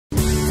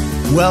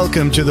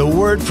Welcome to the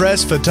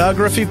WordPress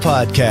Photography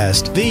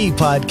Podcast, the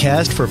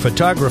podcast for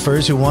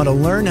photographers who want to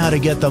learn how to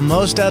get the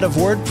most out of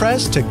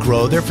WordPress to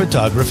grow their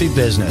photography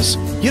business.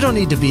 You don't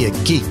need to be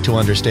a geek to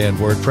understand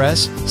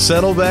WordPress.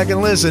 Settle back and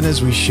listen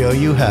as we show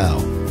you how.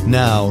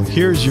 Now,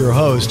 here's your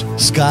host,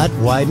 Scott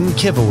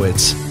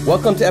Wyden-Kivowitz.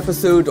 Welcome to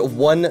episode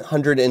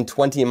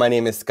 120. My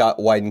name is Scott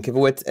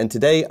Wyden-Kivowitz, and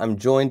today I'm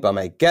joined by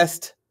my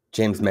guest,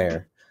 James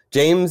Maher.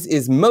 James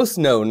is most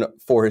known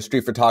for his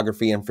street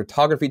photography and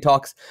photography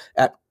talks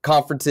at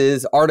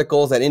conferences,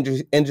 articles at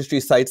industry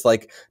sites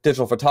like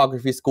Digital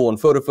Photography School and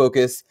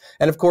Photofocus,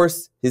 and of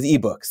course, his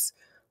ebooks.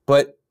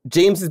 But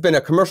James has been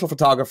a commercial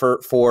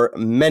photographer for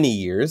many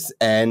years,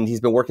 and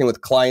he's been working with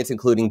clients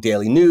including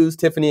Daily News,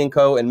 Tiffany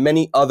Co, and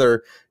many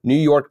other New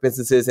York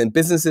businesses and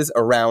businesses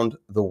around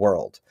the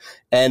world.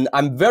 And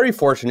I'm very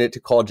fortunate to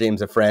call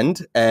James a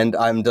friend, and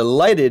I'm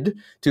delighted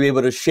to be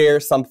able to share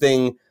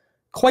something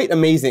quite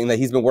amazing that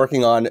he's been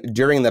working on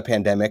during the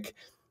pandemic.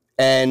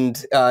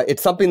 And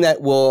it's something that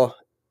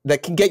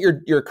can get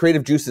your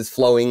creative juices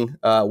flowing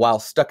while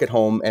stuck at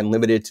home and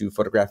limited to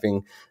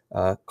photographing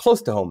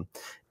close to home.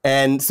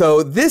 And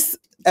so this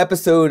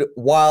episode,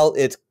 while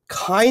it's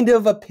kind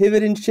of a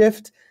pivot and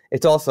shift,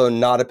 it's also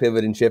not a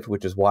pivot and shift,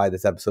 which is why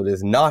this episode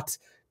is not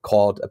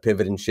called a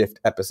pivot and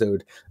shift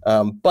episode.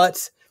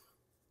 But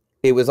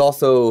it was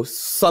also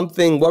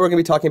something, what we're going to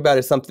be talking about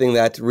is something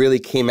that really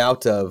came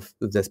out of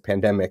this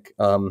pandemic.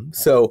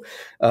 So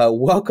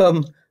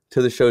welcome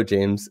to the show,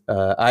 James.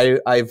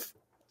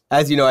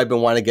 As you know, I've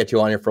been wanting to get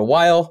you on here for a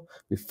while.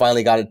 We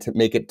finally got it to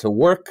make it to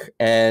work,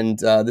 and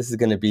this is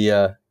going to be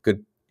a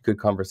good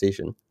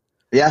conversation.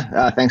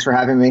 Yeah, thanks for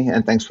having me,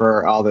 and thanks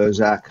for all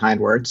those kind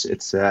words.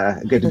 It's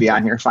good to be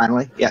on here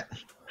finally. Yeah.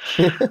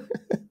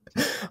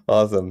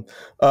 Awesome.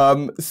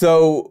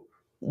 So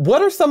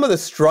what are some of the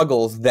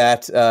struggles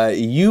that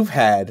you've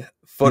had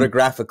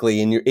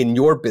photographically in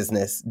your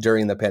business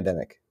during the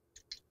pandemic?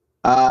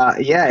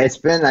 Yeah, it's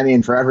been, I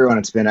mean, for everyone,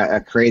 it's been a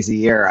crazy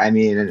year. I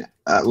mean,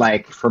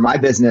 like for my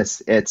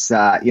business, it's,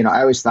 I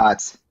always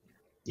thought,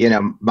 I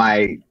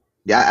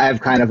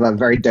have kind of a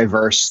very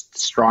diverse,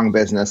 strong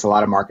business, a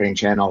lot of marketing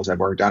channels. I've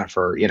worked on it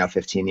for,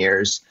 15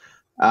 years.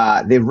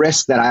 The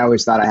risk that I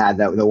always thought I had,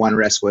 the one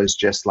risk was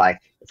just like,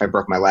 if I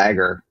broke my leg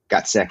or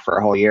got sick for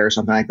a whole year or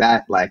something like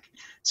that,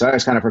 so I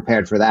was kind of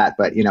prepared for that,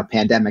 but,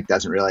 pandemic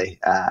doesn't really,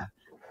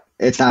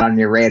 it's not on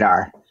your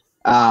radar.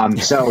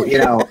 So,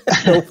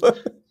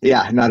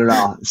 yeah, not at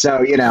all.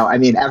 So, I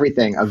mean,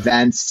 everything,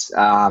 events,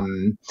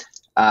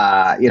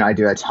 I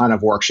do a ton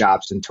of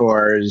workshops and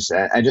tours,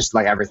 and just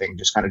like everything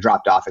just kind of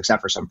dropped off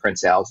except for some print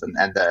sales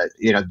and the,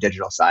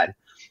 digital side.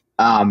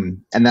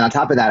 And then on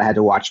top of that, I had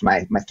to watch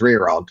my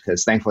 3-year-old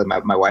because thankfully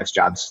my wife's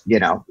job's,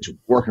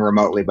 working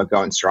remotely, but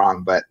going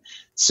strong. But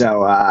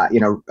so,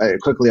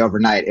 quickly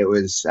overnight, it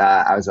was,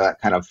 I was a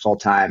kind of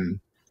full-time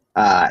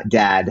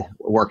dad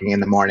working in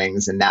the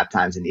mornings and nap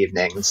times and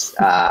evenings.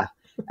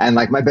 And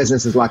like my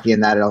business is lucky in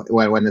that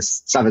when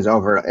this stuff is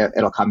over,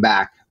 it'll come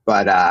back.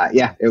 But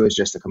yeah, it was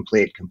just a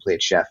complete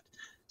shift.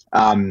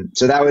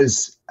 So that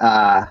was,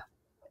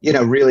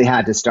 really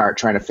had to start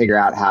trying to figure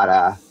out how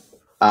to,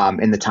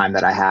 in the time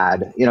that I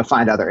had,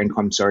 find other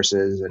income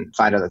sources and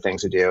find other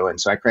things to do. And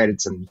so I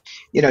created some,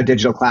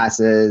 digital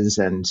classes,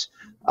 and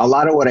a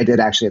lot of what I did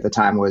actually at the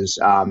time was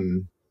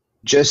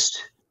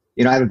just,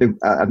 I have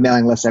a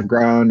mailing list I've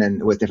grown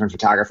and with different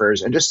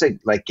photographers, and just to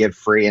like give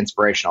free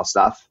inspirational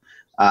stuff.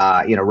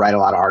 Write a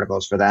lot of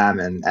articles for them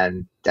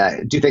and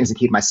do things to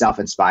keep myself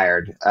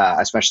inspired,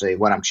 especially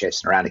when I'm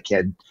chasing around a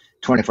kid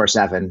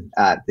 24/7.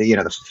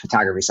 The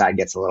photography side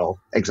gets a little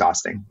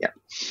exhausting. Yeah.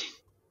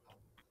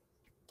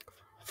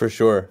 For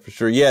sure.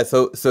 Yeah.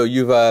 So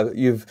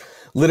you've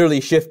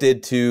literally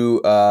shifted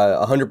to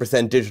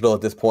 100% digital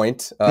at this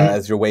point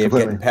as your way of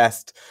getting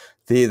past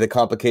the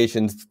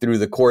complications through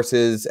the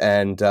courses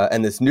and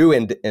this new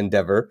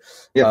endeavor.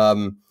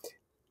 Yeah.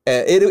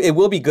 It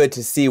will be good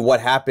to see what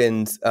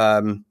happens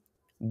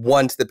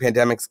once the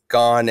pandemic's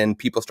gone and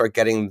people start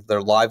getting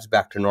their lives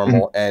back to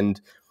normal. And,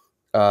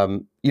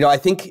 I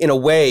think in a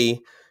way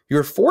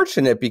you're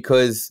fortunate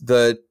because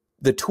the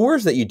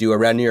tours that you do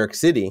around New York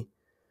City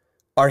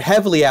are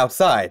heavily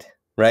outside,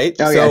 right?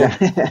 Oh, so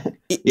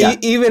yeah.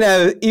 even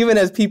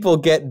as people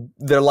get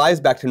their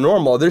lives back to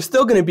normal, they're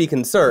still going to be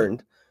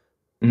concerned,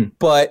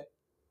 but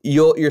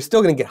you're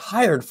still going to get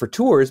hired for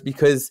tours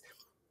because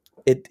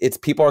it's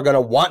people are going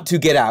to want to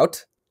get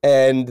out,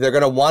 and they're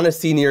going to want to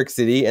see New York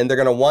City, and they're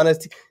going to want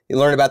to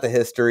learn about the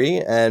history,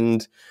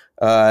 and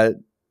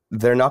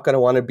they're not going to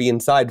want to be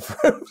inside for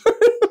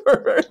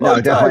a very long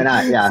time. Definitely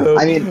not. Yeah, so,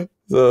 I mean,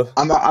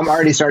 I'm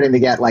already starting to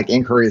get like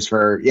inquiries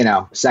for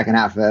second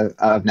half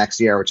of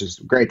next year, which is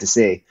great to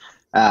see.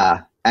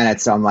 And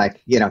I'm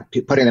like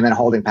putting them in a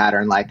holding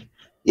pattern. Like,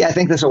 yeah, I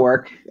think this will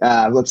work.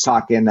 Let's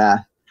talk in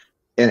a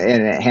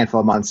handful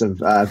of months of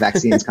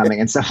vaccines coming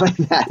and stuff like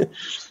that.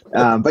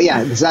 But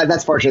yeah, so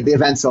that's fortunate. The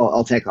events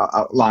will take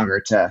longer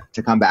to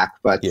come back,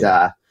 but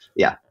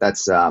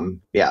that's So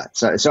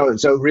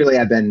really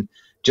I've been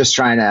just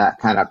trying to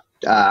kind of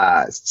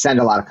send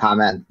a lot of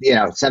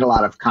send a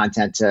lot of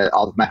content to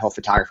my whole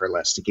photographer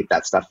list to keep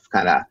that stuff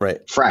kind of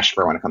fresh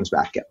for when it comes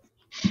back. Yep.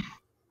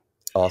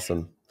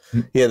 Awesome.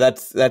 Yeah,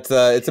 that's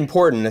it's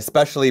important,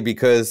 especially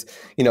because,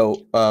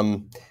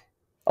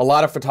 a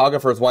lot of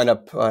photographers wind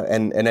up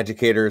and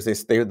educators,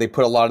 they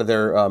put a lot of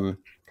their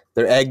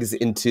eggs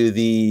into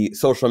the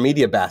social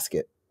media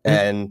basket.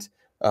 And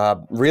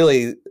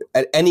really,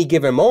 at any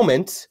given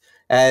moment,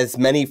 as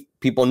many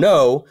people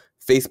know,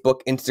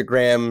 Facebook,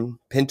 Instagram,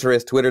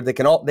 Pinterest, Twitter,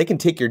 they can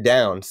take you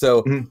down.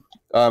 So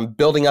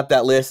building up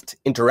that list,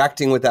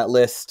 interacting with that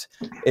list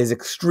is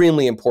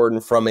extremely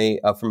important from a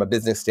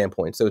business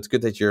standpoint. So it's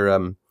good that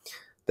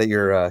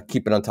you're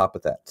keeping on top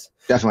of that.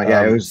 Definitely,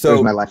 yeah. It was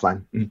my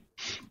lifeline.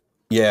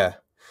 Yeah.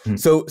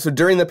 So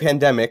during the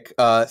pandemic,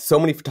 so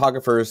many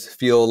photographers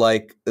feel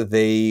like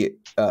they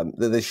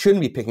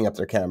shouldn't be picking up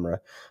their camera.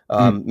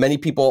 Many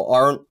people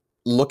aren't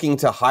looking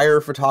to hire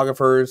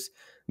photographers.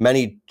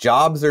 Many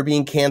jobs are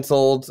being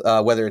canceled,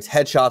 whether it's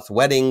headshots,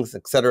 weddings,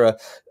 etc.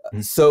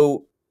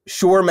 So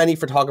sure, many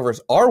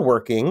photographers are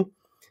working,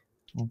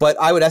 but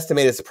I would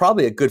estimate it's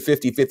probably a good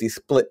 50-50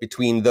 split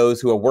between those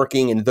who are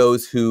working and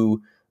those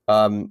who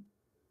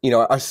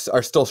are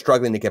still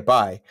struggling to get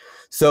by.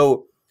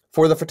 So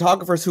for the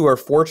photographers who are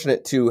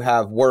fortunate to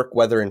have work,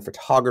 whether in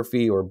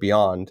photography or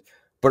beyond,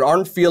 but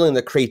aren't feeling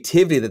the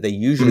creativity that they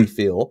usually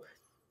feel,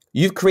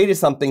 you've created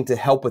something to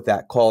help with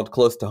that called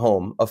Close to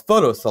Home, a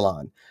photo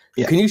salon.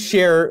 Yeah. Can you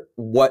share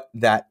what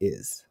that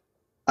is?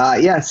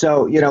 Yeah.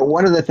 So,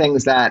 one of the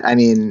things that,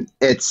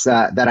 it's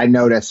that I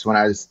noticed when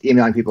I was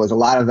emailing people is a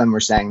lot of them were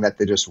saying that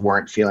they just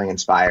weren't feeling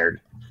inspired.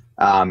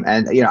 And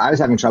I was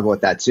having trouble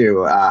with that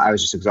too. I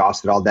was just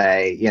exhausted all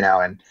day,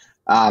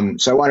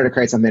 so I wanted to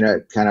create something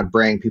to kind of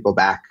bring people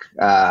back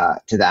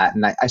to that.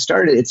 And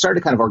it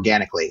started kind of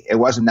organically. It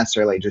wasn't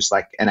necessarily just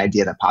like an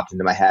idea that popped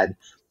into my head.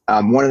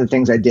 One of the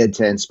things I did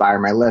to inspire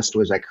my list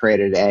was I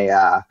created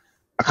a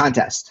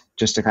contest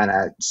just to kind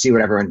of see what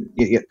everyone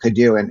could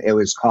do. And it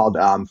was called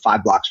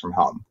 5 Blocks from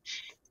Home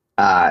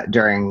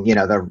during,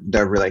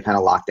 the really kind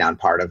of lockdown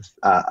part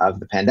of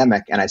the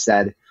pandemic. And I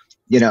said,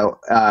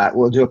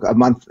 we'll do a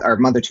month or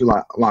two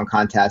long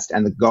contest.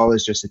 And the goal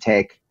is just to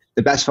take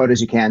the best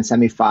photos you can,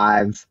 send me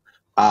 5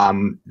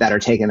 that are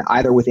taken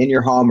either within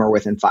your home or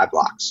within 5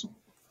 blocks.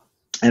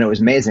 And it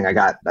was amazing. I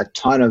got a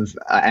ton of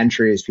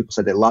entries. People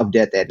said they loved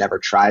it. They had never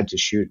tried to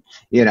shoot,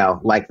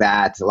 like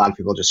that. A lot of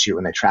people just shoot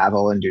when they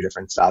travel and do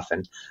different stuff.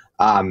 And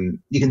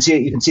you can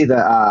see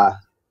the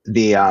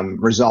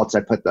results.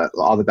 I put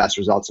all the best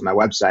results on my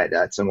website.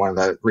 It's in one of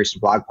the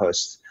recent blog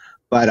posts.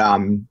 But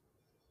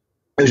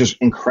it was just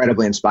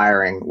incredibly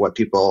inspiring what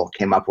people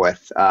came up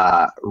with.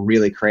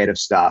 Really creative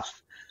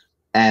stuff.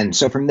 And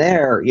so from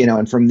there,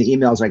 and from the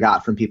emails I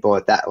got from people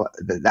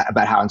that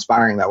about how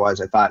inspiring that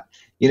was, I thought,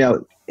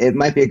 it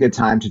might be a good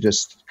time to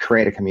just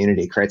create a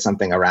community, create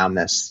something around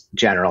this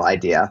general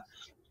idea.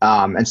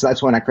 And so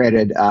that's when I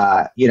created,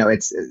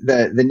 it's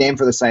the name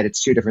for the site.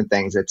 It's 2 different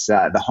things. It's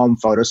the Home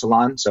Photo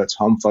Salon. So it's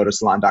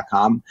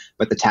homephotosalon.com,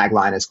 but the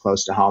tagline is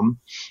Close to Home.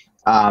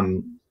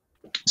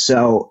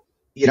 So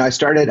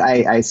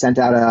I sent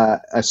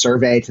out a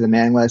survey to the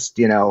mailing list,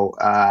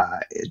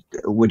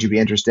 would you be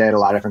interested? A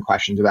lot of different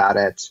questions about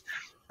it.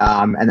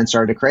 And then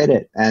started to create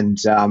it. And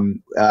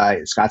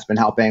Scott's been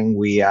helping.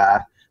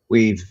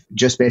 We've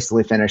just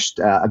basically finished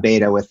a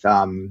beta with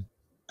 40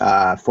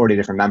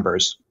 different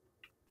members.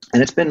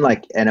 And it's been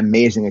like an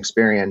amazing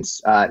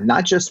experience,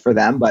 not just for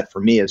them, but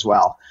for me as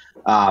well.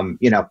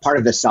 Part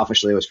of this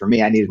selfishly was for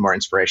me. I needed more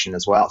inspiration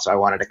as well. So I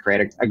wanted to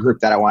create a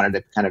group that I wanted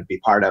to kind of be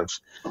part of.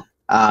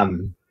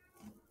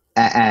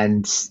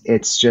 And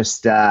it's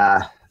just,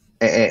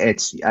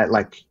 it's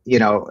like,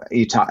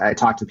 I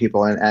talk to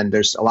people and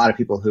there's a lot of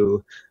people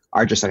who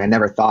are just like, I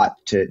never thought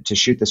to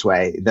shoot this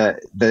way.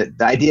 The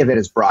idea of it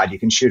is broad. You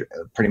can shoot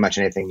pretty much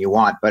anything you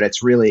want, but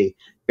it's really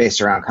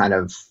based around kind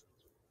of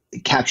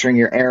capturing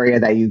your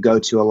area that you go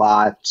to a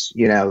lot,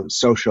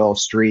 social,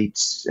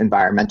 streets,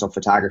 environmental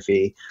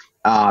photography,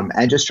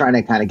 and just trying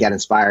to kind of get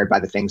inspired by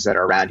the things that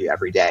are around you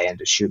every day and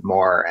to shoot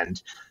more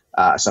and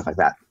stuff like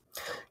that.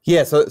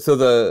 Yeah, so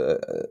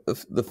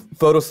the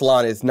photo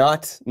salon is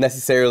not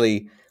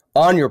necessarily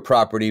on your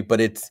property, but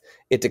it's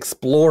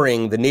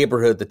exploring the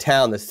neighborhood, the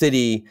town, the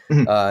city.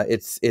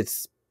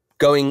 It's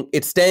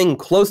staying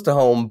close to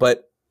home,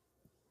 but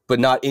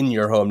not in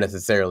your home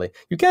necessarily.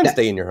 You can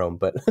stay in your home,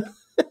 but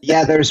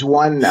yeah, there's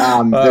one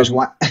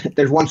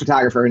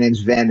photographer. Her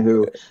name's Vin,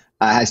 who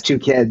has 2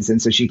 kids, and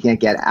so she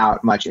can't get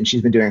out much. And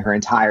she's been doing her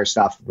entire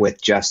stuff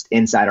with just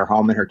inside her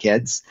home and her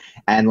kids.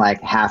 And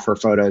like half her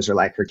photos are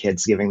like her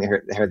kids giving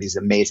her these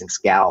amazing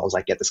scowls,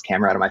 like, get this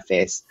camera out of my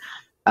face.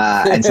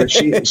 And so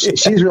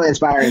she's really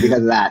inspiring because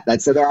of that.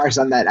 So there are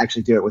some that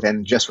actually do it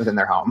within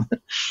their home.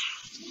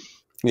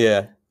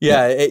 Yeah.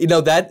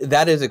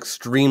 That is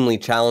extremely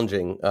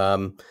challenging.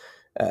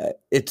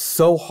 It's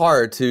so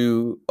hard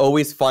to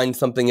always find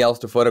something else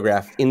to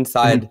photograph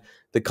inside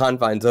the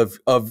confines of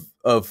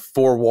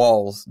 4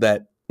 walls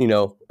that,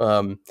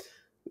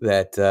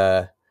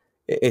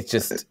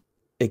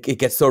 it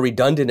gets so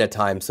redundant at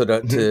times. So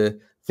to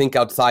think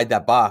outside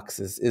that box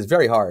is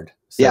very hard.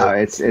 So yeah,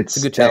 it's a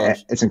good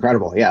challenge. It's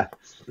incredible. Yeah.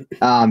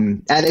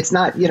 And it's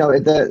not,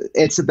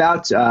 it's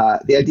about,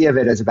 the idea of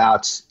it is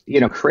about,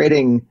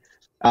 creating,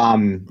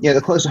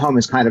 the close to home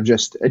is kind of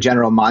just a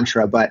general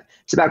mantra, but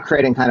it's about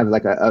creating kind of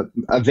like a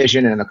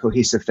vision and a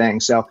cohesive thing.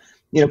 So,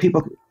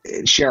 people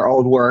share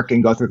old work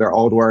and go through their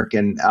old work,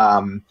 and,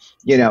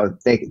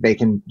 they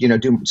can,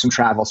 do some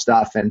travel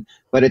stuff,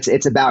 but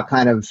it's about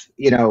kind of,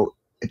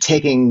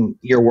 taking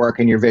your work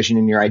and your vision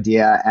and your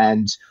idea,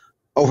 and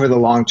over the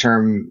long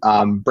term,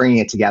 bringing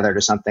it together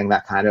to something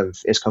that kind of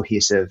is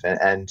cohesive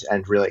and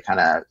really kind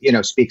of,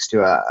 speaks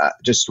to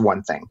just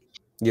one thing.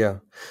 Yeah.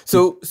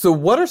 So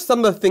what are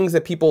some of the things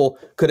that people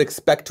could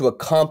expect to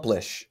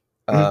accomplish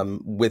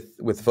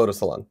with Photo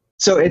Salon?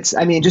 So it's,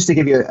 just to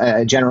give you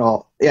a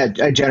general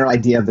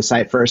idea of the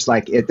site first,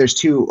 like there's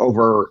two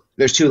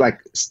like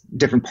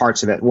different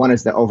parts of it. One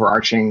is the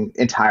overarching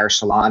entire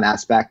salon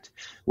aspect,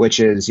 which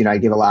is, I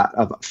give a lot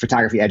of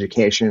photography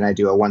education. I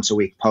do a once a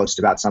week post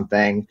about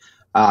something,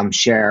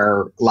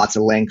 share lots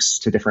of links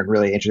to different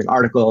really interesting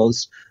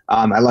articles.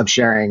 I love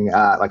sharing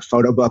like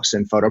photo books,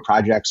 and photo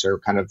projects are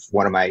kind of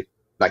one of my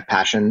like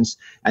passions.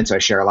 And so I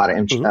share a lot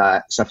of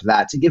stuff of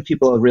that to give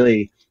people a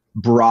really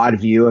broad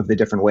view of the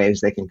different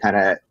ways they can kind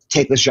of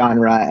take this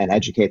genre and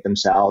educate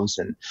themselves.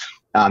 And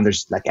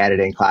there's like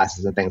editing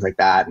classes and things like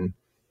that. And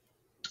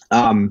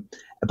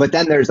but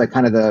then there's like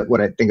kind of what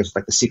I think is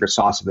like the secret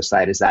sauce of the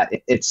site is that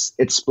it's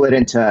split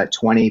into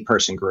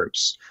 20-person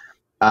groups.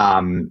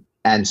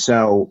 And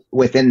so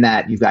within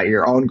that, you've got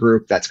your own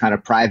group that's kind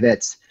of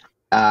private,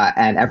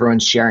 and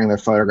everyone's sharing their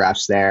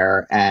photographs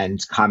there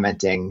and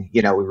commenting.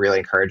 We really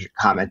encourage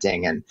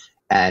commenting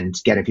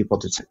and getting people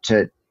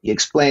to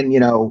explain,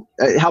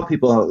 help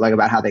people like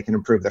about how they can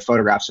improve their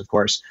photographs, of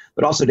course,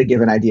 but also to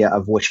give an idea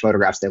of which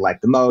photographs they like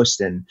the most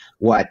and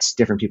what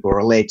different people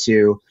relate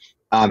to.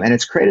 And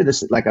it's created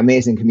this like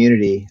amazing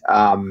community.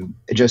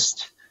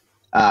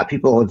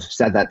 People have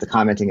said that the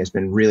commenting has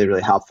been really,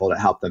 really helpful to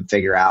help them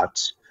figure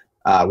out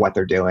what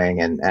they're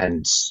doing and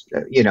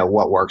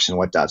what works and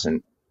what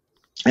doesn't.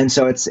 And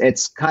so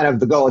it's kind of,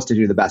 the goal is to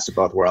do the best of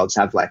both worlds,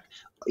 have like,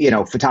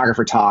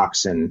 photographer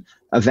talks and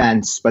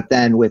events, but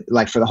then with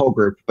like for the whole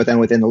group, but then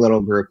within the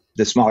little group,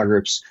 the smaller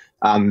groups,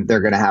 they're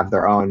going to have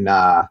their own,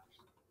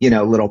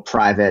 little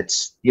private,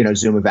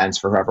 Zoom events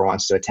for whoever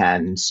wants to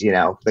attend.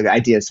 The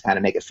idea is to kind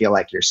of make it feel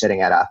like you're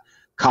sitting at a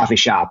coffee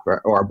shop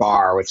or a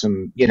bar with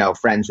some,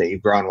 friends that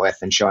you've grown with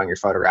and showing your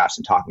photographs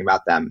and talking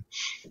about them.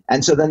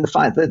 And so then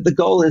the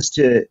goal is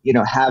to,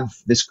 have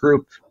this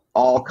group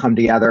all come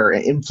together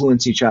and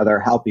influence each other,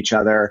 help each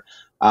other,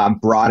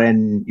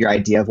 broaden your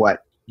idea of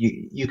what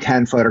you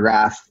can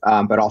photograph,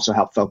 but also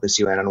help focus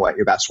you in on what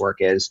your best work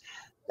is.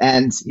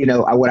 And,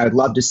 what I would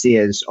love to see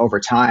is over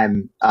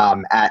time,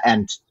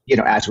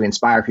 as we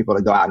inspire people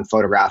to go out and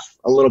photograph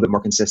a little bit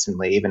more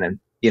consistently, even in,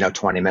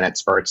 20-minute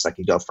spurts, like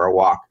you go for a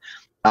walk,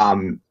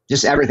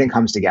 just everything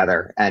comes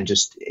together and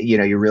just,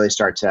 you really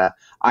start to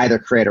either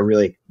create a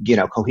really,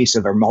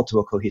 cohesive or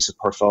multiple cohesive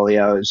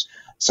portfolios.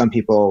 Some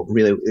people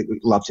really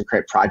love to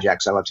create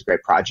projects. I love to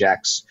create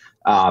projects,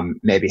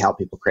 maybe help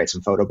people create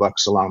some photo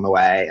books along the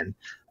way. And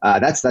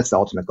that's the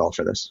ultimate goal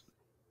for this.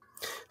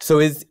 So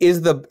is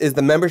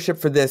the membership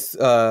for this,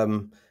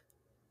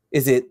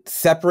 is it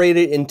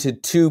separated into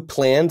two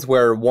plans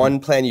where one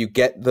plan you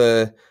get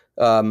the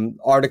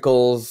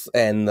articles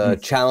and the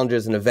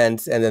challenges and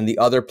events, and then the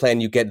other plan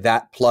you get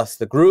that plus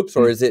the groups,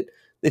 or is it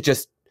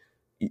just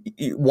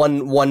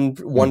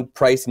one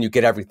price and you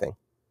get everything?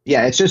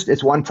 Yeah,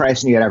 it's one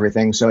price and you get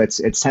everything. So it's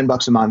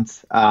 $10 a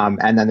month,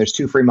 and then there's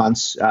 2 free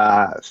months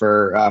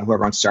for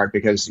whoever wants to start,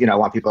 because I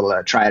want people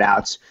to try it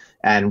out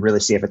and really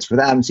see if it's for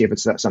them, see if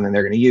it's something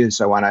they're going to use.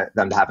 So I want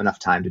them to have enough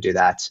time to do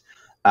that.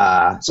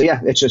 So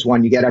yeah, it's just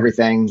one, you get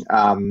everything.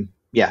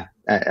 Yeah.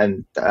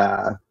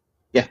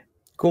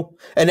 Cool.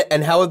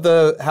 And how have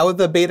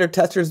the beta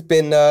testers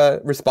been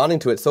responding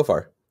to it so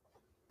far?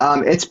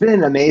 It's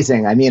been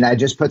amazing. I mean, I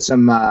just put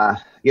some, I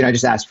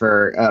just asked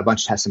for a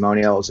bunch of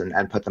testimonials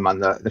and put them on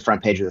the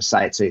front page of the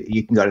site. So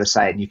you can go to the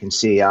site and you can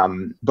see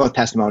both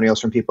testimonials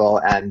from people,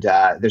 and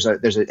there's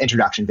an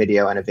introduction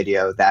video and a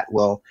video that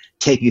will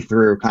take you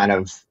through kind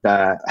of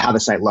how the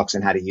site looks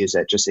and how to use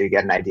it, just so you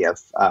get an idea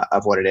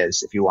of what it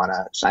is if you want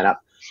to sign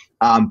up.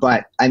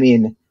 But I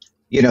mean,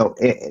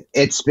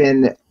 it's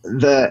been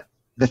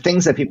the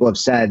things that people have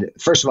said.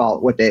 First of all,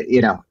 what they,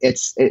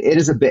 it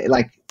is a bit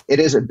like,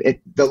 the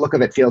look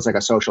of it feels like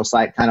a social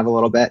site kind of a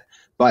little bit,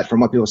 but from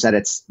what people said,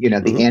 it's,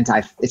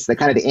 it's the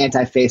kind of the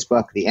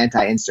anti-Facebook, the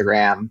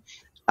anti-Instagram.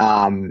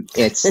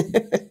 It's,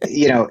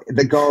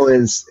 the goal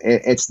is,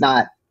 it's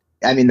not,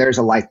 I mean, there's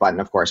a like button,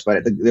 of course,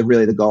 but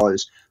really the goal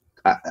is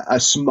a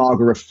small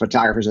group of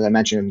photographers, as I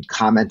mentioned,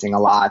 commenting a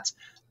lot.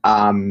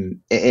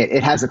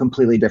 It has a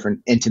completely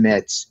different,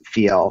 intimate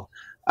feel.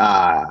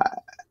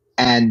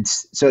 And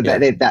so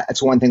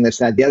that's one thing that's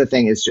said. The other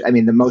thing is, I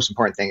mean, the most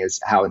important thing is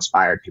how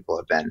inspired people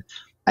have been.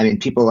 I mean,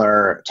 people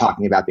are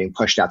talking about being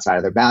pushed outside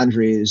of their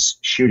boundaries,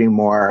 shooting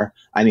more.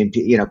 I mean,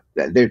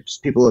 there's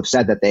people who have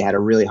said that they had a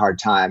really hard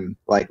time,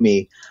 like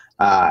me,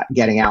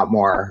 getting out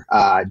more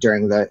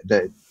during the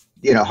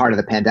heart of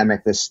the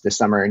pandemic this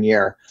summer and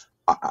year,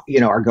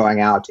 are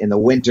going out in the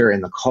winter,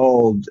 in the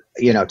cold,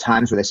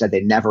 times where they said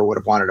they never would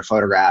have wanted to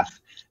photograph,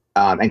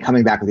 and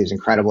coming back with these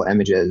incredible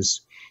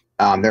images.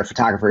 There are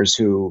photographers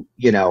who,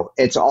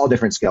 it's all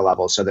different skill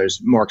levels. So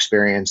there's more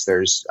experience.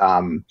 There's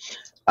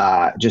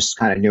just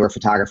kind of newer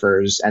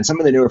photographers. And some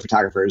of the newer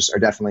photographers are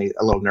definitely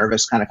a little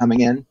nervous kind of coming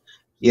in,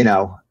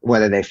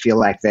 whether they feel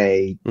like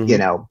they,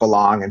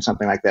 belong in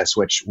something like this,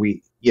 which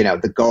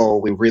the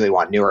goal, we really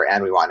want newer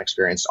and we want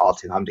experienced all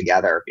to come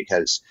together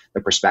because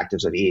the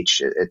perspectives of each,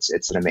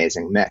 it's an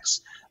amazing mix.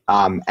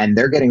 And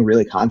they're getting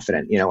really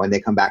confident, when they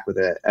come back with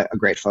a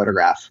great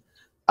photograph.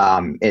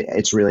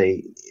 It's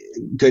really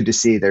good to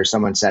see. There's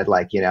someone said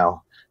like,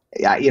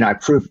 I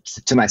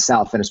proved to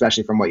myself, and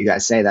especially from what you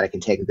guys say, that I can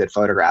take a good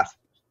photograph.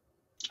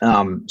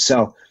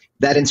 So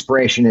that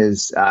inspiration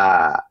is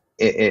the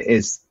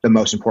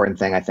most important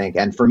thing, I think.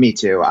 And for me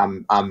too,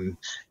 I'm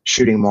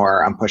shooting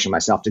more. I'm pushing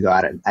myself to go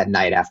out at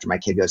night after my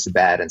kid goes to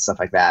bed and stuff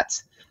like that.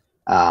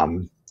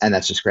 And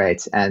that's just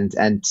great. And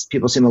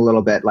people seem a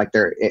little bit like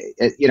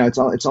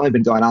it's only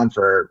been going on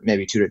for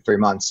maybe 2 to 3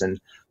 months. And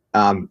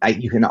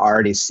you can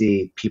already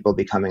see people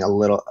becoming a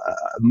little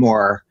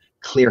more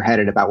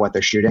clear-headed about what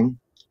they're shooting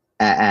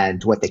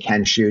and what they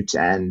can shoot.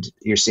 And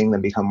you're seeing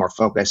them become more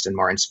focused and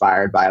more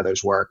inspired by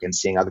others' work and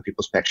seeing other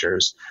people's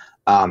pictures.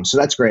 So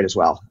that's great as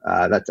well.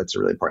 That's a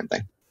really important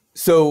thing.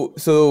 So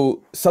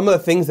some of the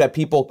things that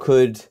people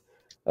could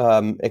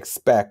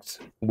expect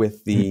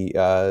with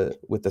the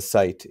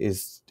site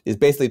is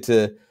basically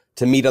to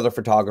meet other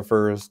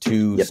photographers,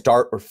 to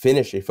start or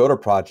finish a photo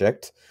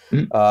project,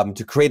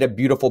 to create a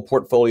beautiful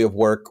portfolio of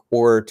work,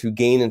 or to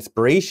gain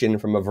inspiration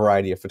from a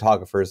variety of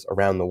photographers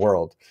around the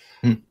world.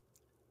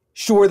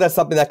 Sure, that's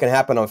something that can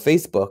happen on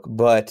Facebook,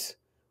 but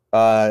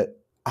I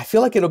feel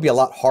like it'll be a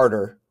lot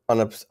harder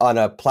on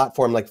a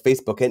platform like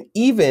Facebook, and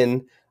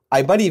even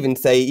I might even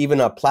say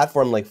even a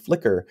platform like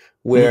Flickr,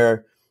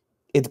 where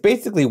it's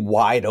basically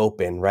wide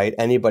open, right?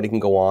 Anybody can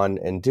go on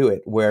and do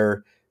it.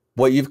 Where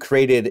what you've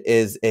created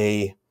is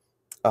a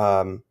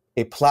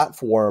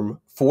platform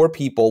for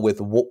people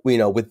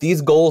with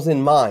these goals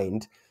in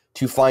mind,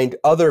 to find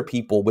other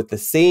people with the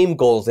same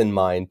goals in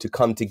mind to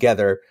come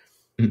together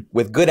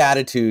with good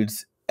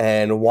attitudes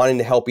and wanting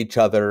to help each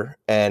other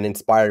and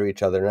inspire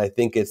each other. And I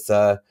think it's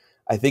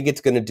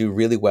going to do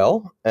really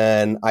well.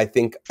 And I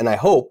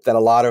hope that a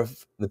lot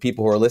of the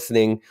people who are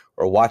listening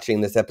or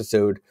watching this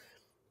episode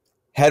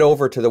head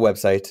over to the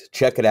website,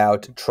 check it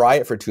out, try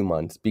it for 2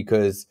 months,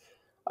 because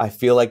I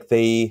feel like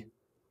any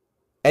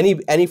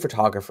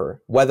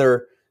photographer,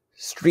 whether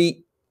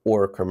street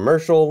or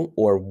commercial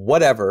or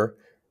whatever,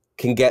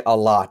 can get a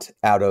lot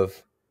out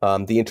of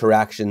the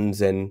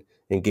interactions and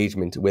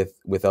engagement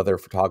with other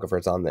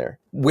photographers on there.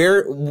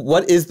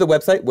 What is the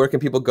website? Where can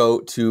people go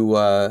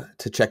to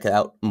check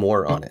out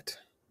more on it?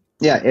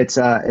 Yeah, it's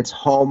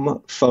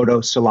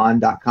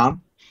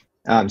homephotosalon.com.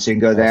 So you can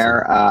go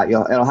there.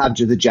 It'll have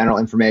the general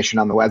information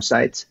on the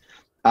website.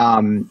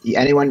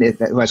 Anyone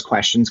who has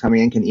questions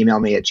coming in can email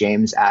me at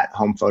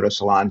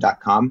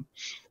james@homephotosalon.com.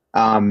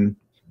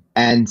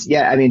 And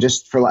yeah, I mean,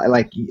 just for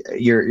like,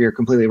 you're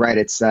completely right.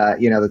 It's,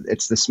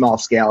 it's the small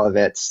scale of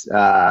it,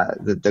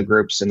 the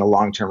groups and the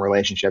long-term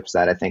relationships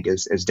that I think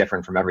is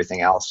different from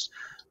everything else.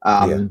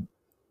 And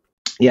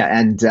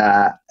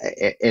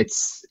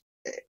it's,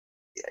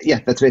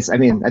 that's basically, I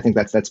mean, I think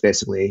that's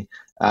basically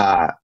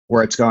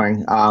where it's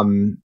going.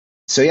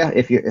 So yeah,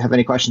 if you have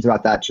any questions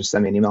about that, just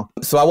send me an email.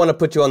 So I want to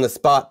put you on the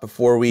spot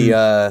before we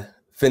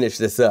finish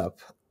this up.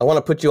 I want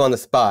to put you on the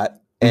spot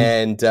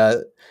and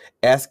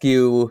ask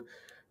you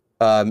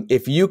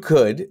if you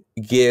could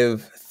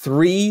give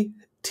 3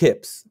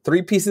 tips,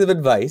 3 pieces of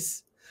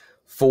advice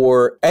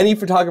for any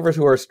photographers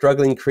who are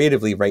struggling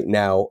creatively right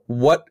now.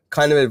 What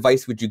kind of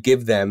advice would you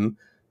give them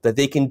that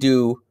they can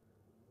do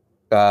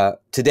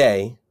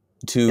today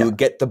to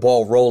get the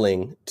ball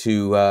rolling,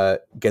 to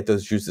get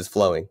those juices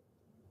flowing?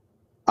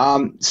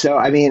 So,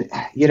 I mean,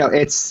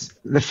 it's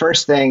the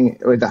first thing,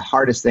 or the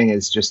hardest thing,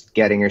 is just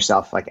getting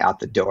yourself like out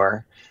the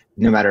door,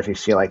 no matter if you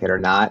feel like it or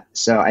not.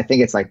 So I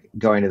think it's like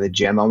going to the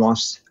gym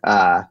almost.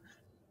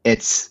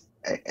 It's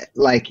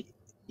like,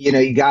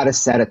 you got to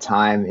set a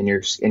time in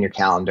your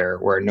calendar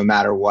where no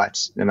matter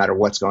what's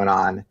going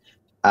on,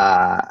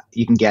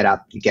 you can get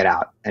up, you get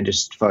out and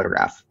just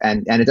photograph.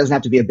 And it doesn't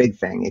have to be a big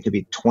thing. It could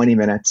be 20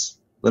 minutes.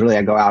 Literally,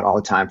 I go out all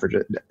the time for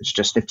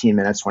just 15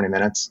 minutes, 20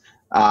 minutes.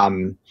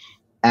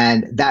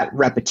 And that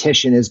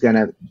repetition is going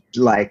to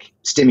like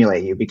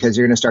stimulate you, because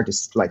you're going to start to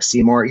like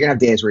see more. You're going to have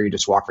days where you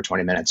just walk for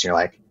 20 minutes. And you're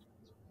like,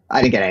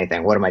 I didn't get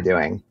anything. What am I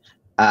doing?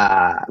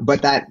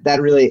 But that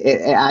really, it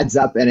adds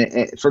up.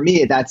 And for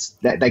me, that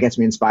gets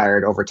me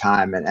inspired over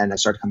time. And I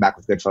start to come back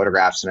with good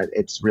photographs, and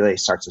it really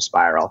starts to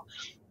spiral.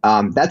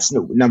 That's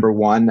number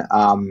one.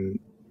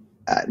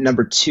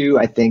 Number two,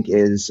 I think,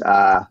 is,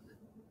 I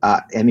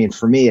mean,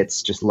 for me,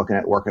 it's just looking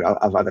at work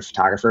of other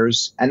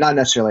photographers, and not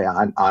necessarily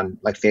on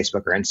like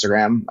Facebook or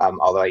Instagram,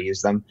 although I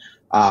use them.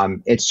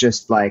 It's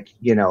just like,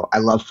 I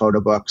love photo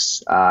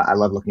books. I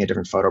love looking at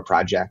different photo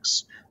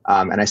projects.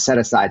 And I set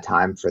aside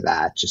time for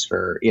that, just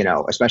for,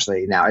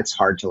 especially now it's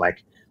hard to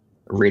like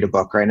read a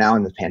book right now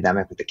in the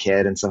pandemic with the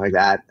kid and stuff like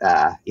that.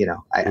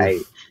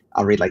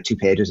 I'll read like 2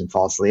 pages and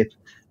fall asleep.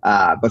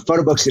 But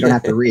photo books you don't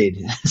have to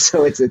read,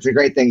 so it's a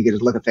great thing. You can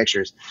just look at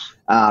pictures.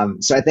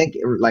 So I think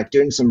like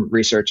doing some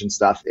research and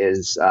stuff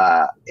is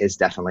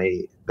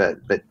definitely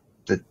the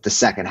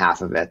second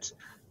half of it.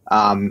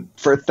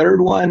 For a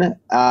third one,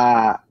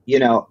 I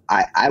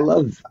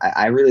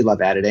really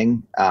love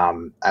editing.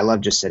 I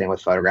love just sitting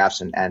with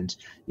photographs and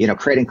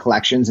creating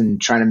collections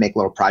and trying to make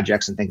little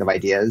projects and think of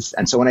ideas.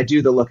 And so when I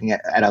do the looking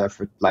at other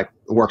like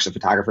works of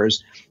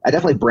photographers, I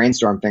definitely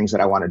brainstorm things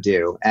that I want to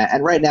do.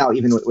 And right now,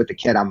 even with the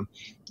kid, I'm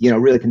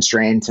really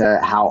constrained to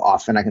how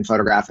often I can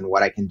photograph and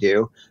what I can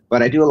do.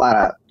 But I do a lot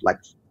of like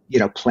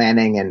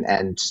planning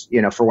and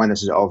for when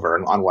this is over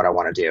and on what I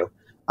want to do.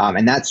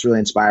 And that's really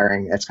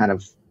inspiring. It's kind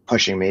of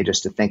pushing me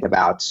just to think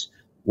about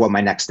what my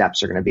next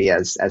steps are going to be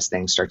as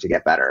things start to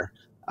get better.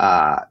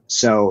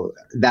 So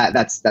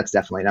that's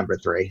definitely number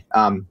 3.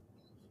 And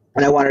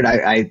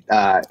I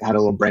had a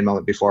little brain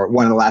moment before.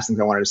 One of the last things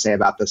I wanted to say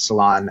about the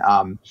salon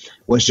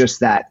was just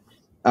that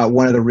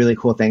one of the really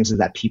cool things is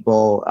that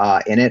people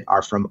in it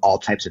are from all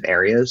types of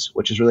areas,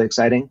 which is really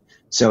exciting.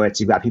 So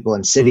you've got people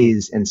in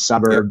cities, in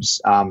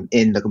suburbs,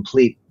 in the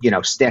complete,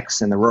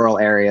 sticks in the rural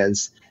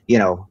areas.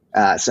 So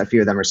a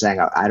few of them are saying,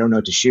 I don't know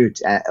what to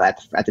shoot at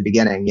the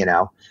beginning,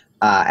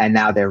 and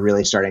now they're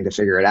really starting to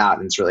figure it out.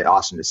 And it's really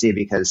awesome to see,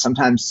 because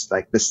sometimes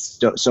like this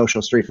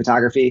social street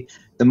photography,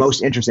 the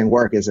most interesting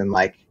work is in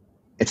like,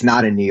 it's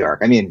not in New York.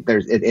 I mean,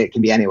 it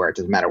can be anywhere. It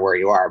doesn't matter where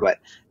you are, but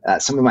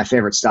some of my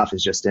favorite stuff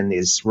is just in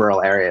these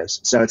rural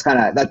areas. So it's kind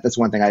of, that's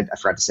one thing I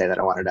forgot to say that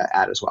I wanted to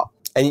add as well.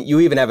 And you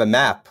even have a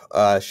map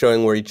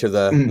showing where each of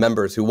the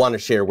members who want to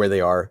share where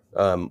they are,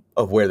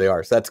 of where they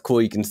are. So that's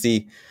cool. You can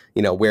see,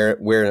 where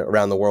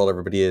around the world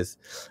everybody is.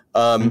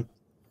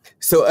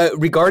 So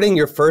regarding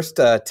your first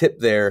tip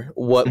there,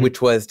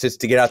 which was just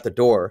to get out the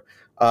door,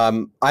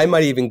 I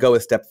might even go a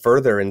step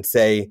further and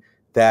say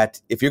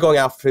that if you're going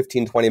out for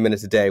 15, 20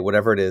 minutes a day,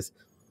 whatever it is,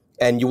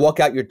 and you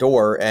walk out your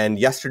door and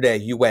yesterday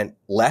you went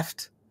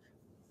left,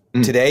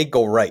 today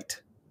go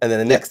right. And then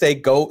the next day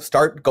go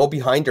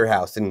behind your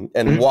house and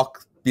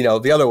walk,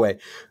 the other way.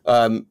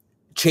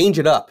 Change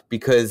it up,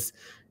 because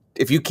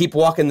if you keep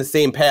walking the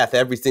same path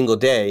every single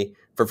day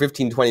for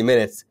 15, 20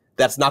 minutes,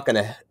 that's not going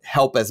to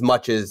help as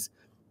much as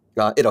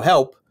it'll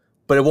help,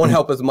 but it won't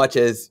help as much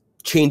as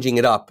changing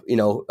it up,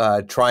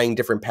 trying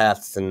different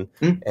paths and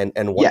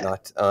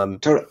whatnot.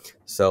 Totally.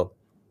 So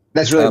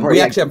that's really important.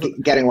 We actually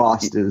getting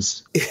lost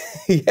is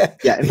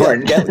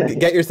important.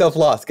 Get yourself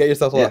lost. Get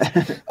yourself lost.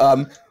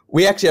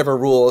 We actually have a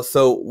rule.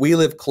 So we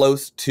live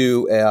close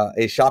to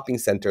a shopping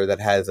center that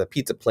has a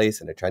pizza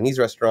place and a Chinese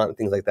restaurant and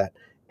things like that.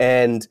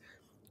 And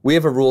we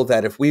have a rule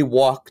that if we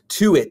walk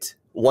to it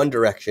one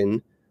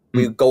direction,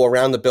 we go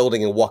around the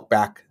building and walk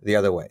back the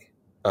other way.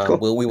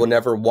 Cool. We will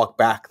never walk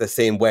back the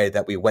same way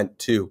that we went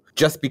to,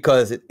 just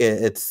because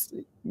it's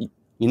you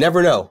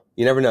never know.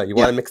 You never know. You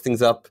want to mix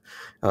things up.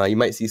 You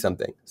might see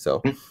something.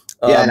 So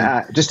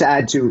and just to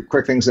add 2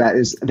 quick things to that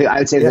is, I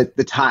would say that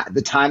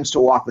the times to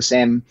walk the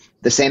same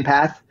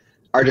path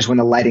are just when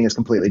the lighting is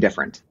completely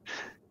different.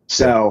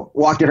 So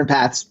walk different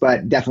paths,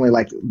 but definitely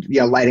like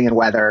lighting and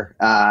weather.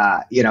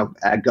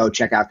 Go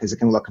check out, because it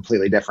can look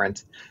completely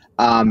different.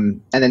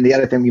 And then the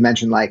other thing you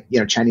mentioned, like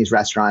Chinese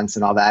restaurants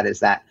and all that, is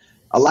that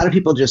a lot of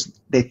people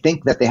they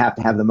think that they have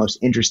to have the most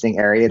interesting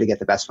area to get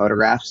the best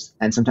photographs.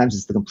 And sometimes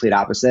it's the complete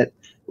opposite.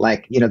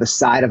 Like, the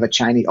side of a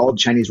old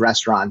Chinese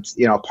restaurant,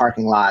 a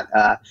parking lot,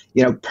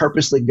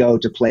 purposely go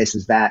to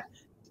places that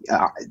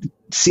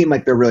seem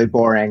like they're really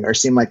boring or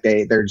seem like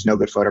there's no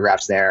good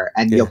photographs there.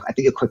 And I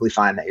think you'll quickly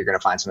find that you're going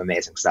to find some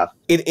amazing stuff.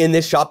 In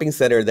this shopping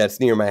center that's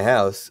near my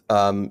house,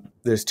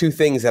 there's 2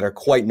 things that are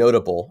quite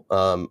notable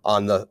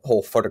on the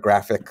whole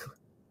photographic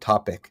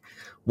topic.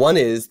 One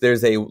is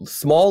there's a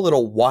small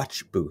little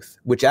watch booth,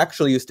 which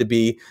actually used to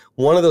be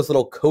one of those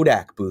little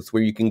Kodak booths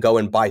where you can go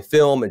and buy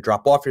film and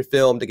drop off your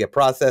film to get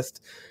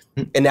processed.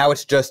 And now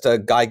it's just a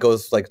guy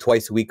goes like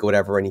twice a week or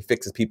whatever, and he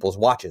fixes people's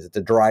watches. It's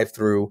a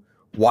drive-through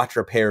watch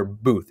repair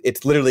booth.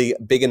 It's literally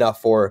big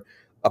enough for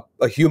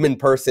a human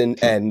person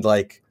and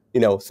like, a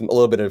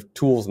little bit of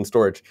tools and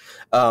storage.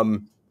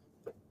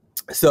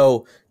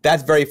 So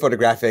that's very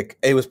photographic.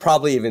 It was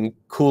probably even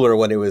cooler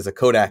when it was a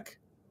Kodak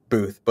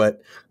booth,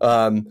 but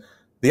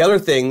the other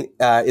thing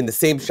in the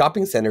same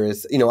shopping center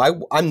is,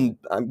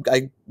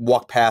 I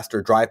walk past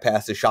or drive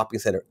past the shopping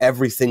center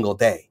every single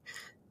day.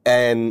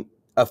 And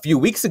a few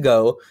weeks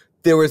ago,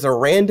 there was a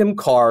random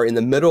car in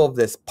the middle of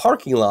this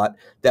parking lot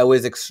that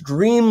was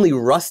extremely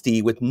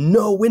rusty with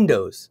no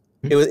windows.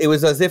 It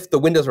was as if the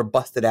windows were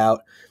busted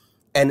out.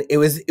 And it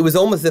was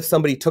almost as if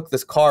somebody took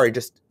this car and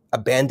just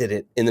abandoned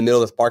it in the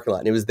middle of this parking lot.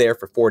 And it was there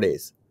for 4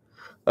 days.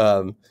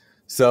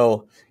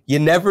 So you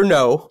never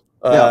know.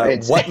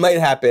 What might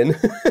happen.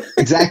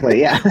 Exactly.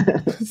 Yeah.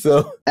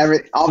 So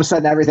all of a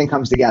sudden everything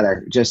comes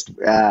together just,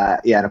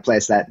 in a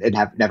place that it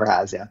never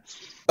has. Yeah.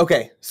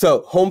 Okay.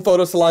 So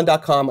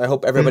homephotosalon.com. I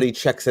hope everybody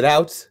checks it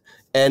out.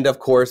 and of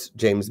course,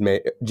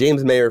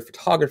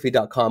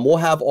 JamesMaherPhotography.com. We'll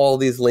have all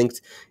these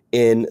linked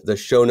in the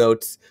show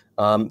notes.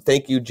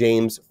 Thank you,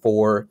 James,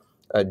 for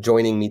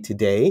joining me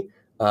today.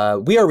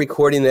 We are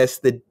recording this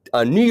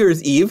on New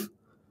Year's Eve,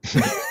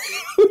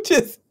 which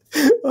is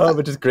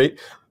great.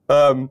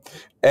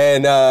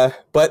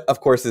 But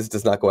of course, this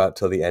does not go out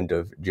till the end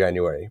of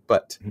January.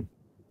 But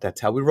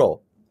that's how we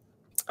roll.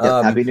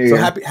 Happy New Year!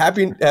 So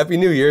happy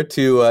New Year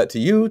to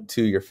you,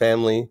 to your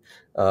family,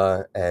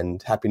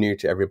 and Happy New Year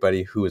to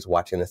everybody who is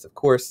watching this, of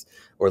course,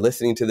 or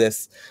listening to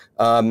this.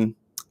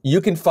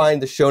 You can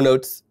find the show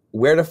notes,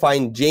 where to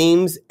find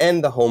James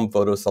and the Home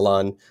Photo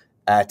Salon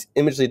at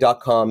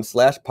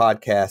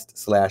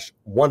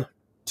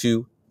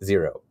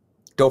imagely.com/podcast/120.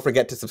 Don't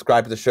forget to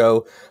subscribe to the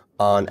show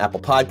on Apple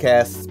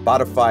Podcasts,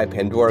 Spotify,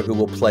 Pandora,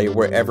 Google Play,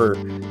 wherever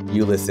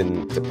you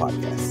listen to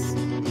podcasts.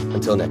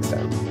 Until next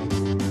time.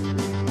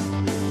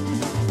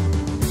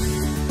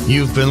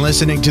 You've been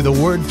listening to the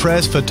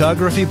WordPress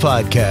Photography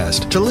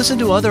Podcast. To listen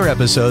to other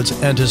episodes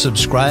and to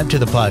subscribe to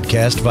the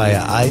podcast via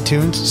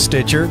iTunes,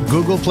 Stitcher,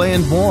 Google Play,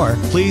 and more,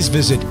 please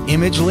visit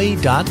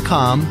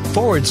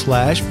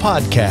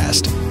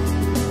imagely.com/podcast.